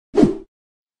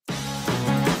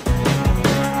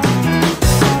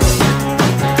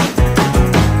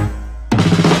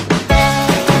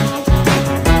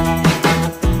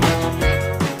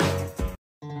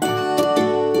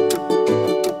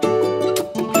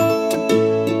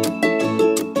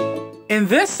In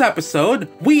this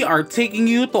episode, we are taking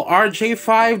you to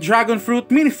Rj5 Dragonfruit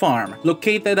mini farm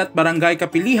located at Barangay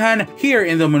Capilijan here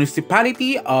in the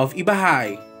Municipality of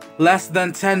Ibajay. Less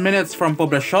than 10 minutes from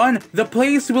Poblacion, the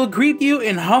place will greet you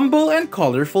in humble and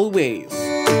colorful ways.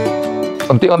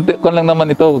 Unti-unti ko lang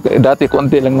naman ito. Dati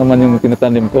konti lang naman yung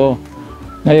tinatanim ko.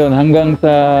 Ngayon hanggang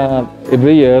sa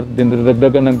every year,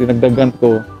 dinagdagan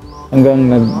ko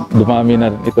hanggang dumami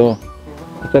na rin ito.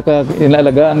 At saka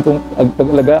inalagaan kung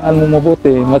pag-alagaan mo mabuti,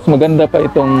 mas maganda pa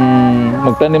itong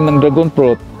magtanim ng dragon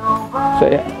fruit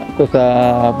sa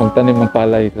magtanim ng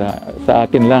palay sa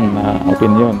akin lang na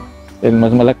opinion. Dahil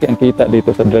mas malaki ang kita dito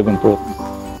sa dragon fruit.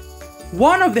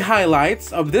 One of the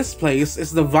highlights of this place is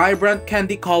the vibrant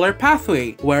candy color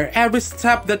pathway, where every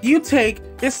step that you take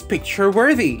is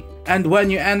picture-worthy. And when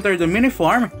you enter the mini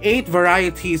farm, 8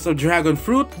 varieties of dragon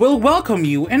fruit will welcome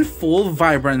you in full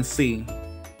vibrancy.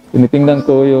 Tinitingnan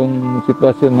ko yung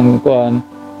sitwasyon ng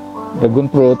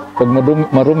dragon fruit. Pag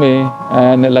marumi,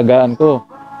 nalagaan ko.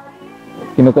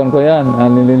 Kinukuhan ko yan,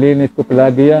 nililinis ko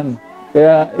palagi yan.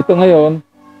 Kaya ito ngayon,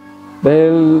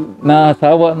 dahil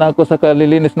nasawa na ako sa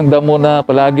kalilinis ng damo na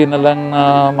palagi na lang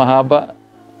mahaba,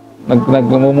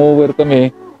 nag-mower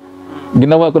kami,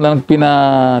 ginawa ko na ng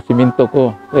pinasiminto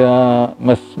ko. Kaya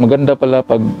mas maganda pala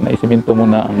pag naisiminto mo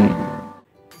na ang...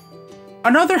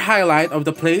 Another highlight of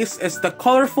the place is the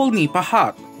colorful Nipa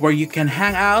hut, where you can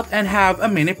hang out and have a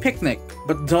mini picnic.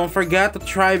 But don't forget to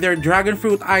try their dragon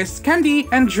fruit iced candy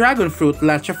and dragon fruit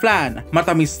leche flan.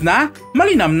 Matamis na,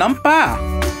 malinamnam pa!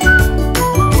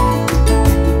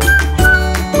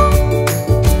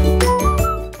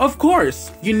 Of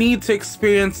course, you need to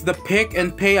experience the pick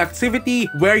and pay activity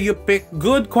where you pick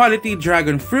good quality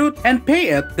dragon fruit and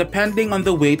pay it depending on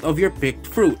the weight of your picked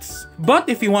fruits. But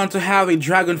if you want to have a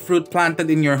dragon fruit planted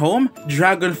in your home,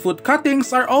 dragon fruit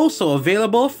cuttings are also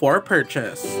available for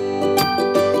purchase.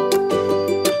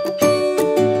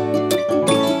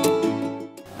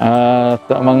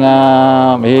 Sa mga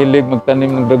mahilig magtanim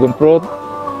ng dragon fruit,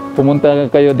 pumunta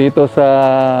kayo dito sa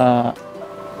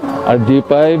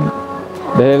Rj5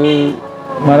 dahil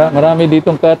marami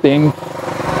ditong cuttings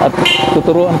at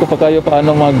tuturuan ko pa kayo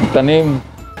paano magtanim.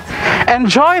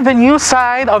 Enjoy the new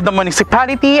side of the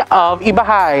Municipality of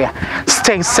Ibajay.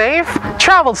 Stay safe,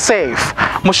 travel safe.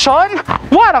 Musyon,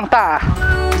 Warang ta!